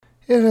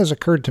It has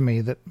occurred to me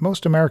that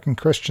most American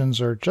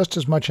Christians are just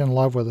as much in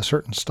love with a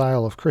certain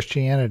style of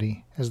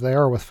Christianity as they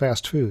are with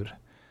fast food,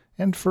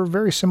 and for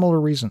very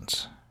similar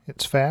reasons.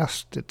 It's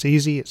fast, it's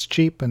easy, it's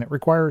cheap, and it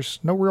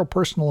requires no real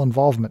personal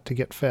involvement to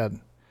get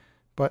fed.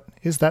 But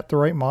is that the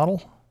right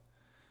model?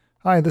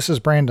 Hi, this is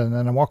Brandon,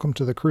 and welcome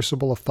to the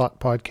Crucible of Thought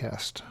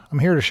podcast. I'm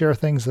here to share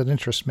things that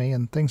interest me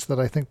and things that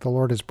I think the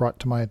Lord has brought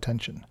to my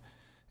attention.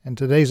 And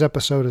today's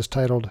episode is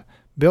titled,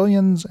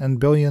 Billions and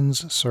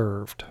Billions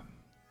Served.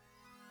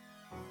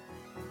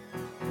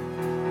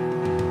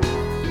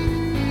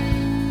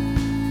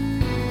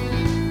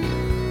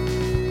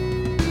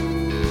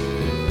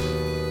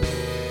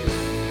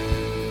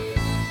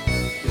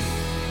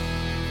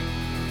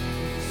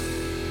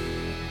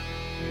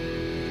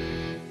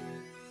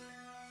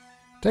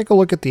 Take a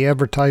look at the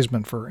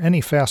advertisement for any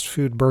fast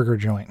food burger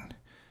joint.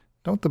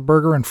 Don't the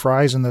burger and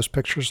fries in those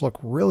pictures look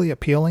really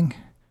appealing?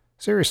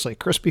 Seriously,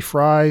 crispy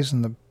fries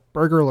and the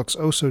burger looks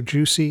oh so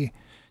juicy,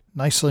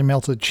 nicely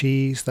melted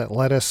cheese, that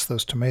lettuce,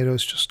 those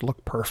tomatoes just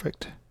look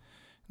perfect.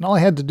 And all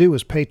I had to do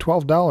was pay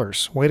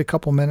 $12, wait a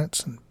couple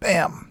minutes, and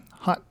bam,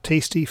 hot,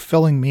 tasty,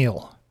 filling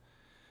meal.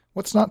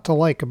 What's not to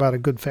like about a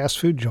good fast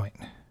food joint?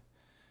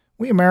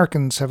 We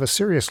Americans have a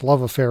serious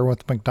love affair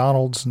with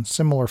McDonald's and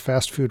similar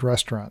fast food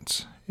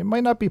restaurants. It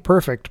might not be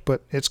perfect,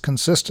 but it's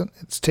consistent,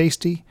 it's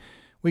tasty.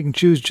 We can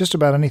choose just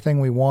about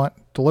anything we want,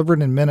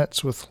 delivered in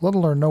minutes with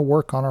little or no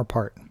work on our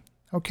part.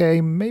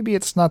 Okay, maybe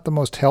it's not the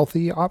most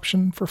healthy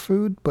option for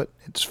food, but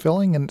it's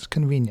filling and it's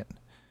convenient.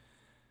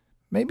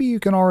 Maybe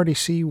you can already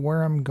see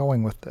where I'm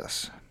going with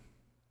this.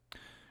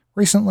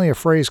 Recently, a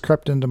phrase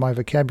crept into my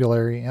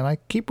vocabulary, and I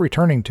keep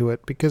returning to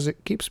it because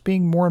it keeps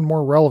being more and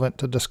more relevant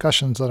to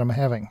discussions that I'm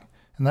having,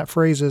 and that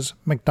phrase is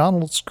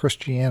McDonald's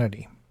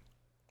Christianity.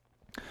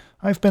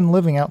 I've been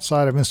living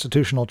outside of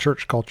institutional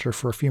church culture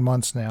for a few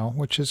months now,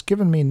 which has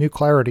given me new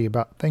clarity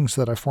about things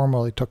that I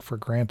formerly took for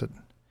granted.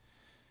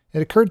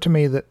 It occurred to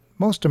me that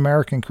most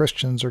American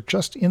Christians are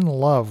just in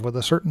love with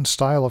a certain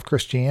style of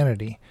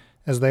Christianity,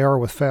 as they are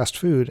with fast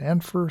food,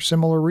 and for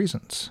similar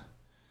reasons.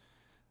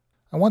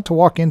 I want to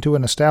walk into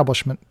an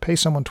establishment, pay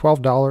someone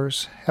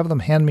 $12, have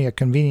them hand me a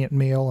convenient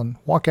meal, and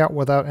walk out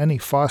without any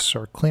fuss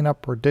or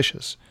cleanup or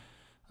dishes.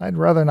 I'd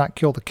rather not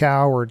kill the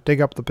cow or dig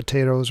up the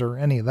potatoes or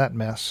any of that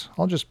mess.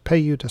 I'll just pay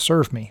you to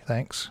serve me,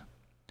 thanks.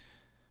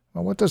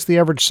 Well, what does the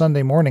average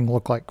Sunday morning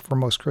look like for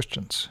most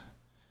Christians?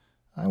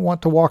 I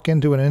want to walk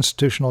into an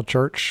institutional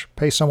church,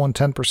 pay someone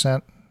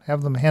 10%,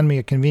 have them hand me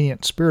a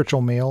convenient spiritual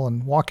meal,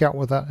 and walk out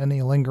without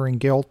any lingering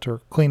guilt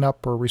or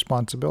cleanup or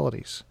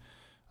responsibilities.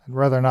 I'd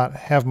rather not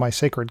have my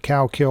sacred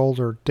cow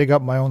killed or dig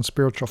up my own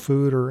spiritual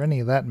food or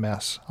any of that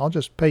mess. I'll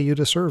just pay you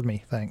to serve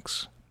me,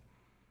 thanks.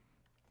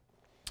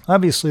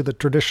 Obviously, the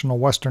traditional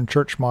Western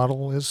church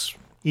model is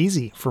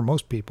easy for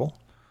most people.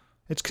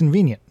 It's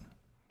convenient.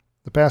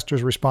 The pastor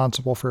is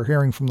responsible for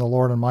hearing from the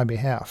Lord on my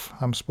behalf.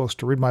 I'm supposed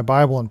to read my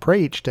Bible and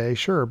pray each day,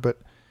 sure, but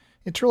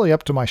it's really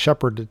up to my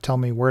shepherd to tell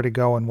me where to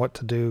go and what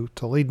to do,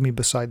 to lead me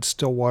beside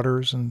still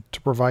waters, and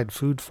to provide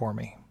food for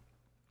me.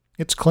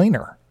 It's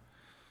cleaner.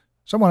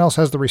 Someone else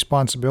has the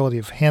responsibility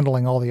of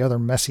handling all the other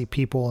messy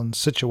people and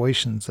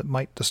situations that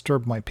might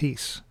disturb my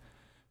peace.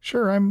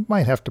 Sure, I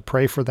might have to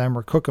pray for them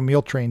or cook a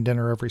meal train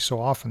dinner every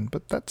so often,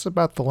 but that's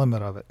about the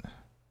limit of it.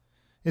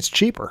 It's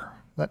cheaper.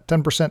 That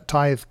 10%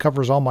 tithe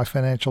covers all my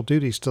financial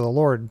duties to the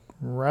Lord,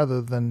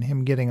 rather than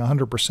Him getting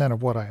 100%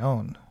 of what I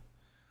own.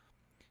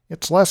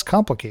 It's less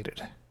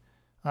complicated.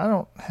 I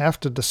don't have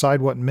to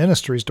decide what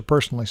ministries to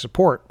personally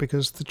support,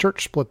 because the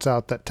church splits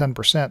out that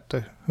 10%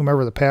 to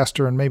whomever the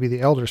pastor and maybe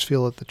the elders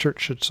feel that the church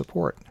should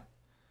support.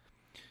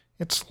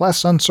 It's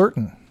less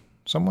uncertain.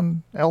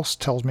 Someone else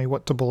tells me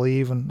what to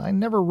believe, and I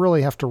never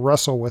really have to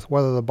wrestle with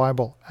whether the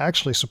Bible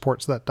actually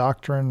supports that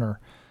doctrine or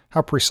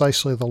how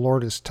precisely the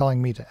Lord is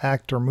telling me to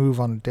act or move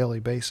on a daily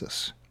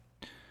basis.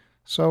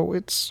 So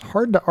it's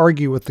hard to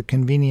argue with the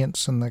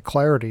convenience and the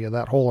clarity of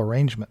that whole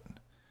arrangement.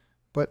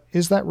 But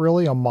is that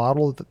really a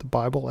model that the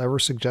Bible ever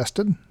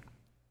suggested?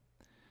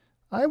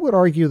 I would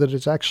argue that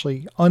it's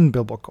actually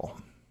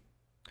unbiblical.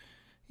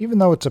 Even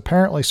though it's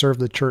apparently served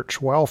the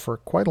church well for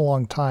quite a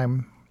long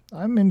time,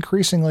 I'm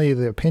increasingly of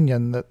the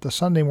opinion that the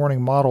Sunday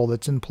morning model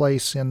that's in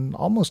place in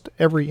almost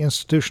every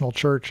institutional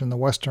church in the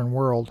Western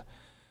world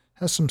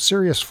has some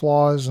serious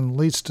flaws and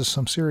leads to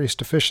some serious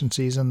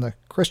deficiencies in the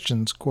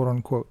Christians,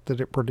 quote-unquote, that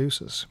it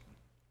produces.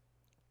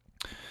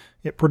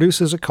 It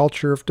produces a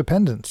culture of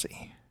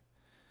dependency.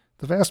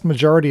 The vast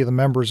majority of the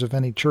members of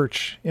any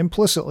church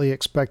implicitly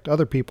expect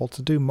other people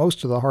to do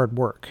most of the hard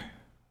work.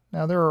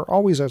 Now, there are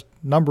always a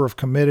number of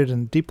committed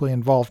and deeply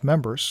involved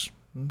members.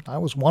 I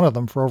was one of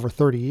them for over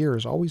 30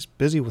 years, always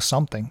busy with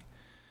something.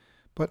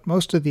 But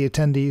most of the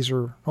attendees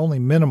are only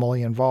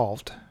minimally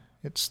involved.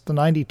 It's the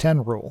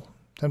 90-10 rule.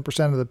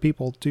 10% of the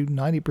people do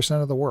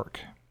 90% of the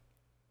work.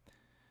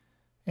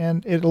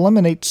 And it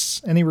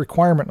eliminates any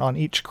requirement on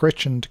each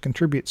Christian to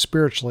contribute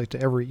spiritually to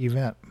every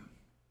event.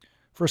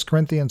 1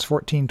 Corinthians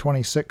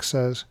 14:26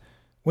 says,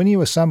 "When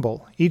you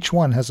assemble, each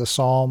one has a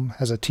psalm,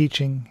 has a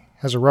teaching,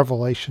 has a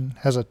revelation,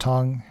 has a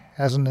tongue,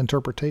 has an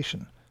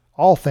interpretation.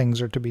 all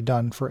things are to be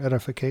done for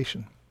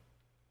edification.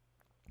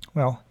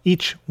 Well,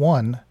 each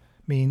one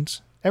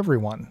means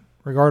everyone,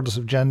 regardless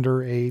of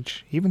gender,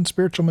 age, even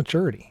spiritual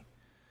maturity.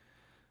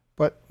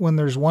 But when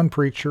there's one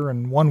preacher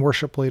and one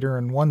worship leader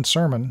and one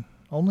sermon,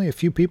 only a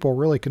few people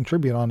really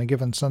contribute on a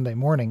given Sunday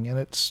morning, and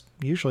it's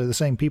usually the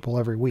same people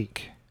every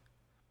week.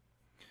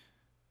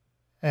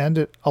 And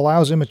it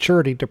allows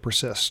immaturity to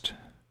persist.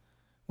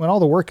 When all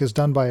the work is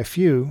done by a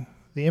few,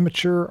 the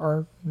immature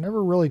are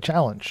never really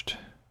challenged.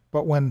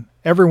 But when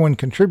everyone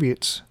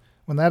contributes,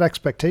 when that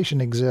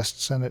expectation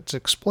exists and it's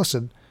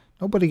explicit,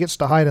 nobody gets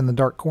to hide in the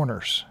dark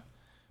corners.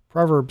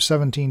 Proverbs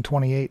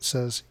 17:28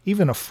 says,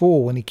 "Even a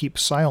fool, when he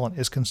keeps silent,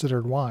 is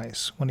considered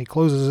wise. When he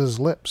closes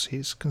his lips,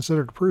 he's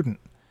considered prudent."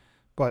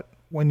 But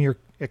when you're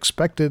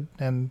expected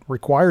and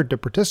required to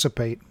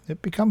participate,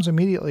 it becomes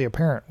immediately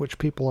apparent which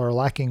people are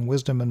lacking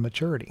wisdom and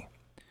maturity.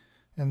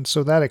 And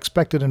so that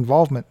expected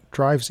involvement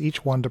drives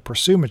each one to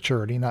pursue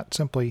maturity, not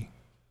simply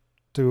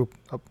to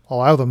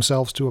allow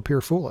themselves to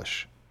appear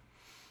foolish.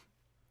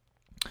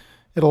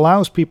 It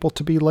allows people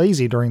to be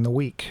lazy during the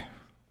week.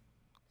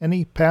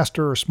 Any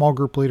pastor or small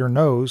group leader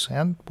knows,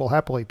 and will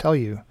happily tell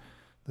you,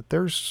 that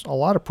there's a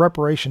lot of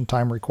preparation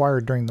time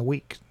required during the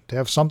week to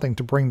have something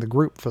to bring the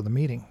group for the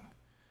meeting.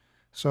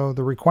 So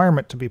the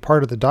requirement to be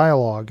part of the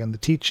dialogue and the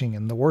teaching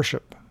and the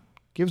worship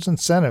gives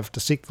incentive to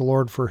seek the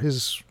Lord for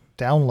his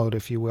download,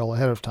 if you will,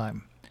 ahead of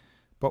time.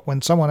 But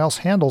when someone else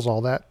handles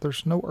all that,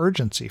 there's no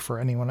urgency for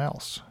anyone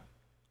else.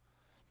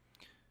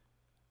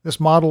 This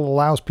model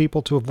allows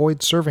people to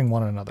avoid serving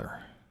one another.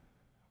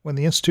 When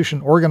the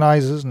institution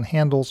organizes and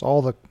handles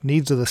all the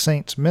needs of the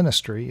saints'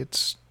 ministry,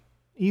 it's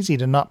easy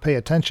to not pay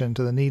attention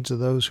to the needs of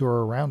those who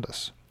are around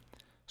us.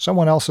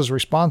 Someone else is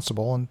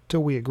responsible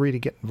until we agree to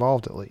get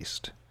involved at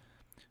least.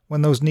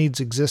 When those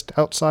needs exist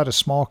outside a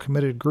small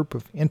committed group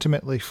of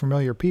intimately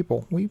familiar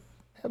people, we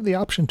have the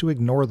option to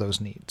ignore those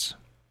needs.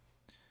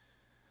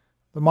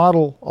 The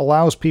model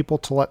allows people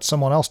to let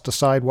someone else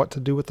decide what to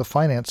do with the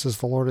finances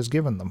the Lord has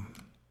given them.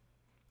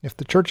 If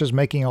the church is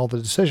making all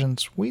the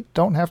decisions, we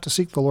don't have to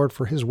seek the Lord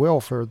for his will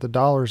for the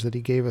dollars that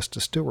he gave us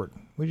to steward.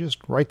 We just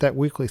write that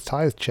weekly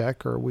tithe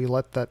check, or we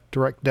let that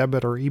direct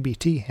debit or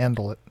EBT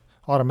handle it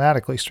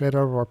automatically straight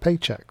out of our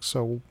paycheck,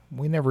 so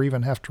we never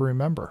even have to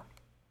remember.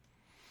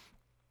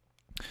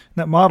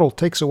 That model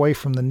takes away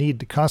from the need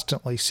to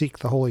constantly seek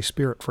the Holy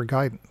Spirit for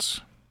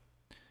guidance.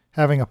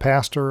 Having a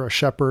pastor, a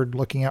shepherd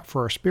looking out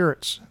for our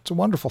spirits, it's a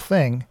wonderful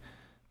thing,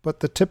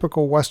 but the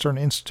typical Western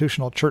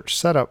institutional church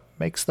setup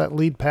makes that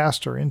lead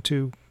pastor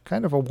into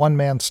kind of a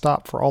one-man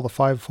stop for all the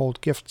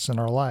fivefold gifts in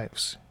our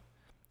lives.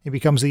 He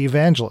becomes the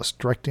evangelist,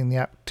 directing the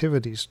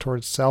activities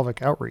towards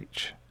salvic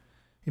outreach.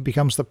 He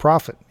becomes the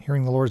prophet,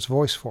 hearing the Lord's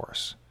voice for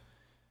us.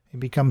 He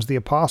becomes the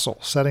apostle,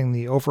 setting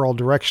the overall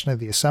direction of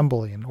the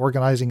assembly and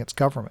organizing its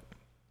government.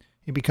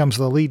 He becomes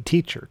the lead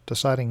teacher,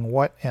 deciding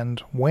what and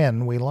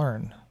when we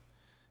learn.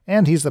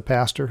 And he's the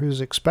pastor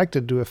who's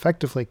expected to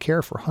effectively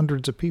care for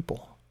hundreds of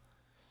people.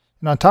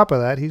 And on top of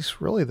that, he's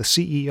really the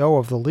CEO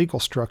of the legal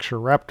structure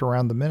wrapped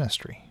around the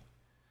ministry.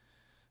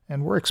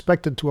 And we're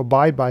expected to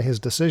abide by his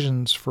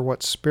decisions for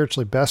what's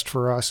spiritually best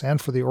for us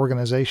and for the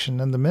organization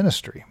and the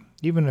ministry,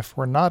 even if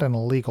we're not in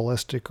a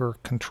legalistic or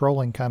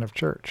controlling kind of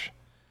church.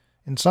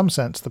 In some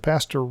sense, the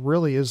pastor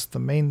really is the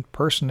main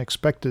person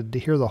expected to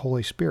hear the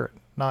Holy Spirit,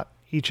 not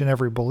each and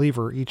every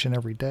believer each and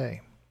every day.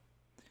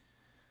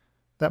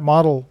 That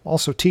model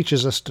also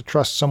teaches us to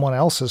trust someone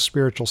else's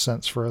spiritual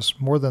sense for us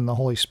more than the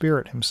Holy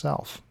Spirit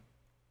himself.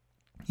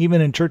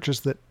 Even in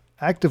churches that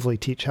actively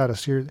teach how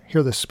to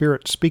hear the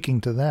Spirit speaking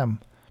to them,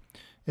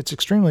 it's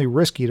extremely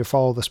risky to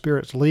follow the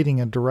Spirit's leading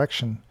and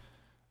direction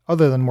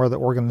other than where the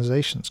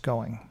organization's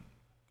going.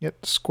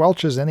 It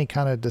squelches any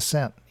kind of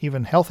dissent,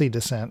 even healthy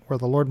dissent, where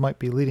the Lord might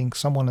be leading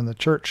someone in the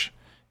church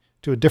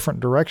to a different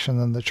direction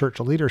than the church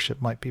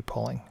leadership might be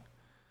pulling.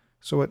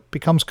 So it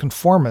becomes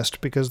conformist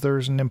because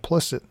there's an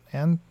implicit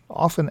and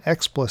often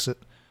explicit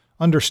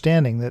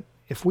understanding that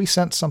if we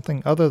sense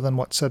something other than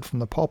what's said from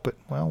the pulpit,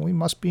 well, we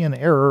must be in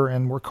error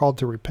and we're called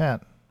to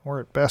repent, or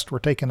at best we're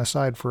taken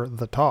aside for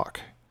the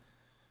talk.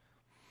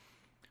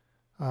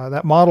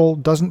 That model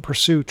doesn't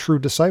pursue true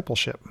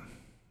discipleship.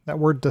 That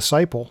word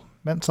disciple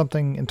meant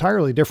something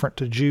entirely different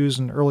to Jews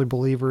and early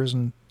believers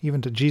and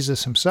even to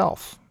Jesus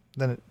himself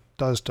than it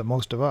does to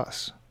most of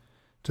us.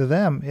 To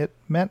them, it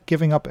meant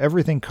giving up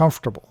everything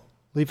comfortable,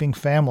 leaving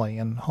family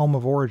and home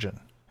of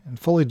origin, and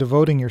fully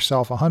devoting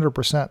yourself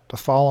 100% to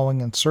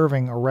following and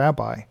serving a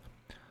rabbi,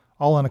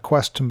 all in a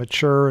quest to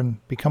mature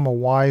and become a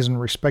wise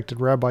and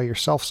respected rabbi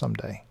yourself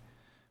someday.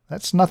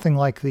 That's nothing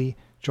like the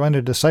join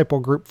a disciple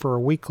group for a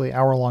weekly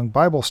hour-long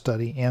Bible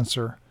study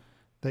answer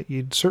that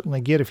you'd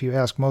certainly get if you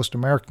ask most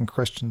American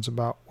Christians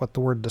about what the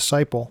word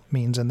disciple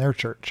means in their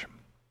church.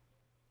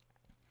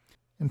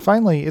 And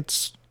finally,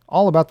 it's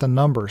all about the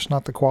numbers,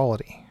 not the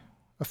quality.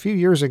 A few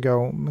years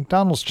ago,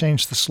 McDonald's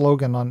changed the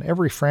slogan on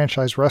every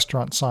franchise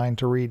restaurant sign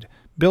to read,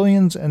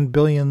 "Billions and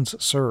Billions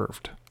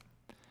Served."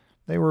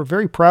 They were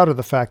very proud of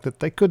the fact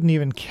that they couldn't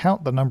even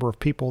count the number of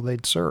people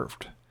they'd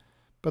served.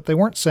 But they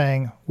weren't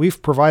saying,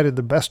 "We've provided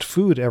the best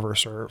food ever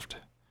served."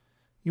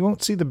 You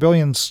won't see the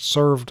Billions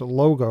Served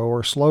logo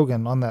or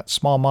slogan on that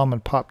small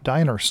mom-and-pop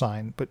diner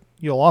sign, but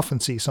you'll often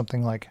see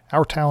something like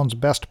 "Our Town's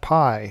Best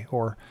Pie"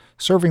 or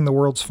 "Serving the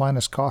World's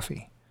Finest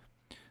Coffee."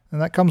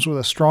 And that comes with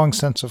a strong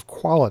sense of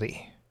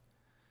quality.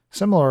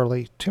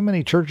 Similarly, too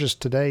many churches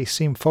today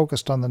seem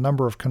focused on the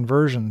number of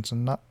conversions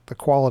and not the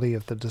quality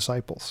of the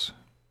disciples.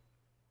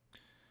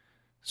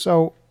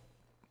 So,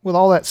 with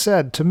all that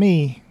said, to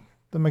me,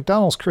 the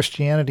McDonald's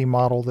Christianity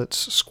model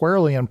that's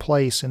squarely in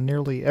place in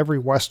nearly every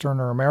Western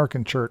or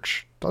American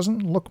church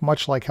doesn't look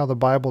much like how the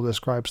Bible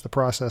describes the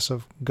process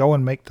of "go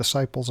and make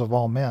disciples of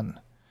all men."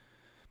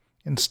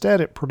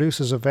 Instead, it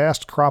produces a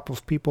vast crop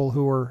of people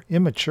who are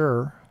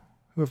immature,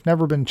 who have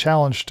never been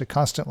challenged to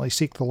constantly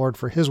seek the Lord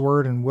for His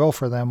word and will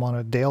for them on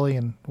a daily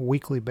and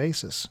weekly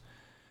basis,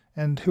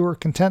 and who are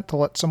content to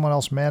let someone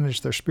else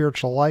manage their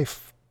spiritual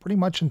life pretty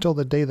much until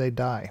the day they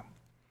die.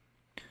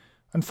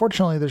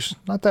 Unfortunately, there's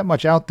not that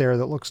much out there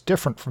that looks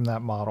different from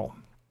that model.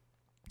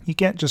 You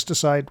can't just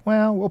decide,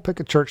 well, we'll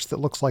pick a church that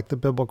looks like the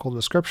biblical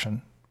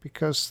description,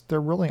 because there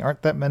really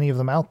aren't that many of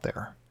them out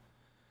there.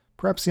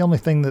 Perhaps the only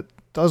thing that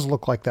does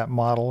look like that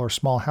model are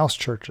small house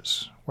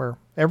churches, where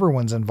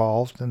everyone's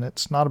involved and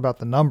it's not about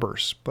the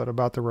numbers, but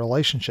about the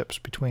relationships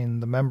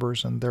between the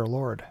members and their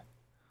Lord.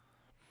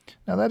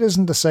 Now, that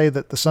isn't to say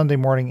that the Sunday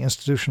morning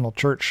institutional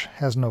church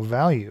has no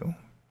value.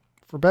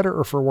 For better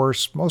or for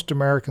worse, most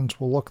Americans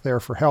will look there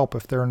for help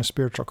if they're in a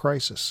spiritual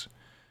crisis.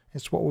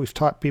 It's what we've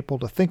taught people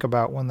to think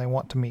about when they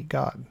want to meet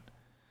God.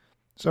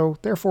 So,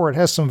 therefore, it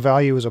has some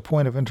value as a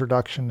point of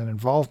introduction and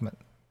involvement.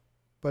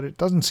 But it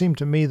doesn't seem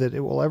to me that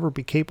it will ever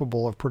be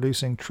capable of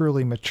producing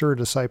truly mature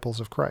disciples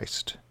of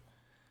Christ.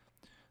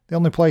 The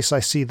only place I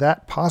see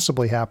that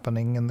possibly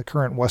happening in the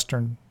current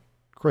Western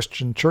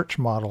Christian church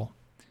model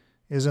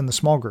is in the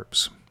small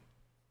groups.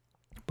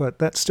 But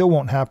that still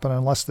won't happen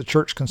unless the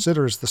church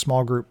considers the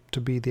small group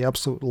to be the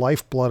absolute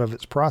lifeblood of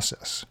its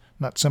process,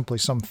 not simply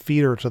some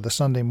feeder to the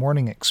Sunday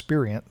morning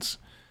experience,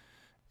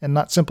 and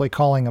not simply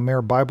calling a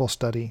mere Bible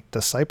study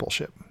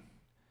discipleship.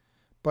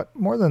 But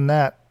more than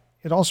that,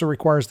 it also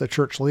requires the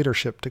church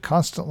leadership to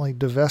constantly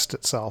divest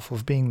itself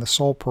of being the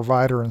sole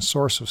provider and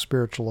source of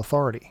spiritual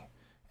authority,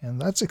 and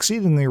that's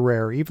exceedingly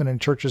rare even in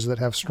churches that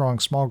have strong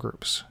small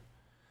groups.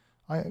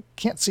 I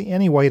can't see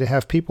any way to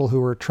have people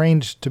who are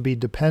trained to be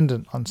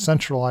dependent on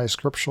centralized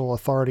scriptural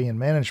authority and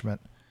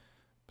management,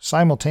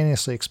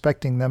 simultaneously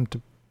expecting them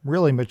to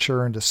really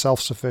mature into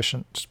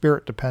self-sufficient,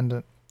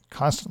 spirit-dependent,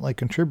 constantly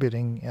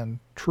contributing, and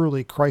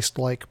truly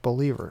Christ-like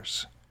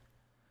believers.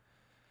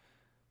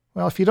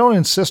 Well, if you don't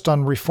insist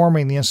on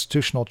reforming the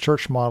institutional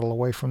church model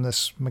away from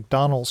this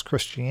McDonald's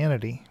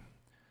Christianity,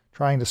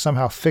 trying to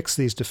somehow fix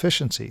these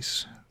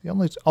deficiencies, the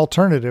only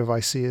alternative I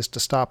see is to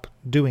stop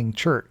doing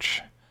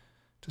church,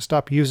 to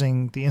stop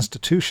using the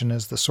institution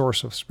as the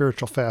source of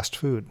spiritual fast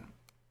food.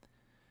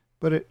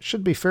 But it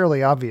should be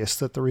fairly obvious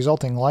that the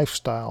resulting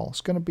lifestyle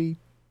is going to be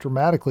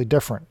dramatically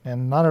different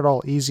and not at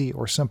all easy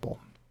or simple.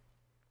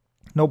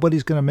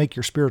 Nobody's going to make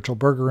your spiritual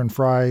burger and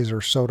fries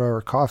or soda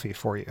or coffee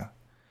for you.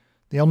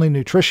 The only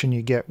nutrition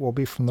you get will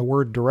be from the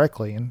Word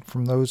directly and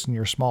from those in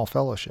your small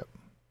fellowship.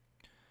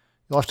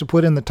 You'll have to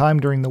put in the time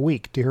during the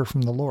week to hear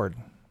from the Lord,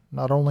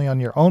 not only on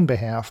your own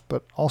behalf,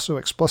 but also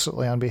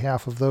explicitly on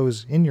behalf of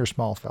those in your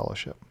small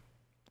fellowship.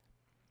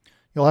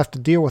 You'll have to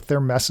deal with their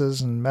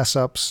messes and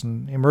mess-ups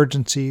and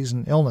emergencies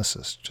and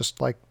illnesses, just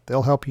like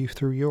they'll help you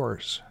through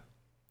yours.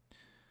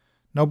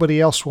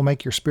 Nobody else will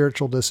make your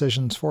spiritual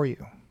decisions for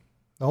you.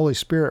 The Holy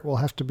Spirit will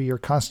have to be your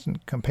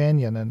constant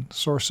companion and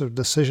source of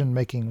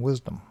decision-making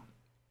wisdom.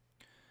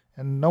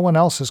 And no one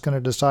else is going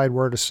to decide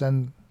where to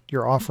send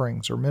your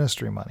offerings or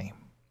ministry money.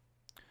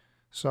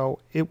 So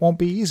it won't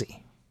be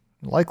easy.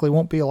 It likely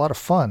won't be a lot of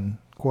fun,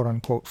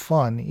 quote-unquote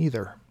fun,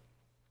 either.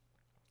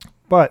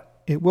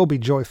 But it will be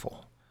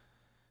joyful.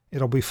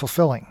 It'll be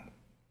fulfilling.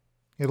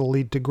 It'll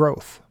lead to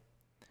growth.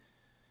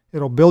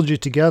 It'll build you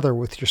together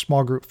with your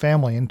small group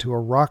family into a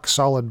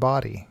rock-solid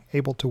body,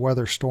 able to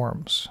weather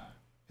storms.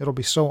 It'll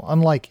be so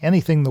unlike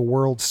anything the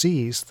world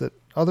sees that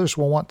others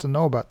will want to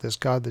know about this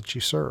God that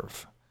you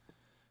serve.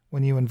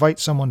 When you invite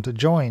someone to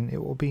join,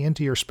 it will be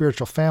into your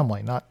spiritual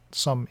family, not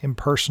some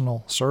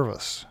impersonal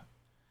service.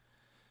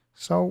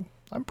 So,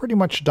 I'm pretty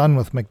much done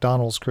with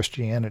McDonald's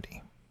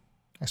Christianity.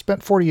 I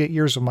spent 48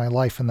 years of my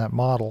life in that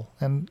model,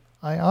 and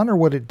I honor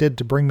what it did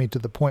to bring me to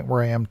the point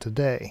where I am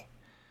today.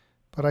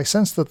 But I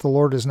sense that the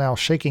Lord is now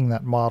shaking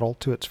that model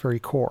to its very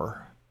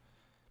core.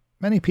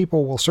 Many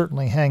people will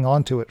certainly hang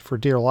on to it for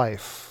dear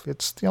life.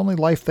 It's the only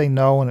life they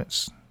know, and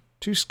it's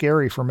too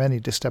scary for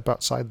many to step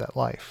outside that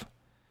life.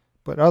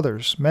 But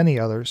others, many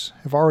others,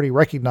 have already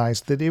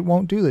recognized that it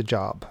won't do the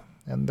job,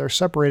 and they're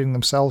separating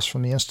themselves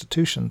from the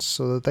institutions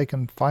so that they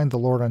can find the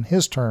Lord on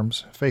His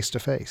terms, face to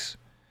face.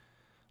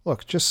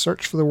 Look, just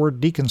search for the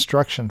word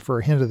deconstruction for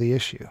a hint of the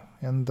issue,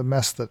 and the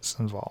mess that's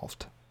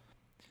involved.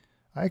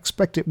 I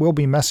expect it will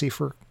be messy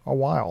for a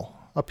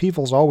while.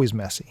 Upheaval's always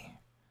messy.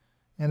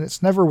 And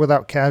it's never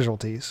without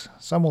casualties.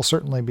 Some will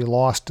certainly be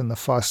lost in the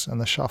fuss and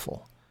the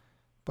shuffle.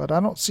 But I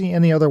don't see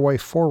any other way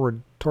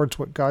forward towards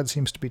what God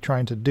seems to be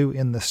trying to do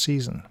in this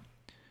season.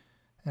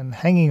 and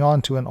hanging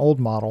on to an old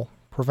model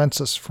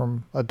prevents us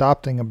from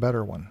adopting a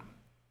better one.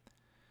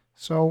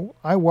 So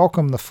I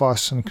welcome the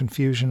fuss and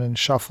confusion and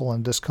shuffle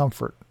and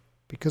discomfort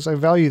because I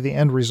value the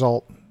end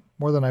result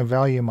more than I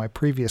value my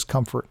previous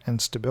comfort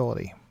and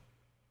stability.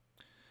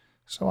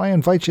 So I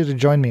invite you to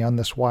join me on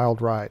this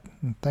wild ride,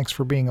 and thanks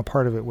for being a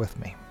part of it with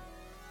me.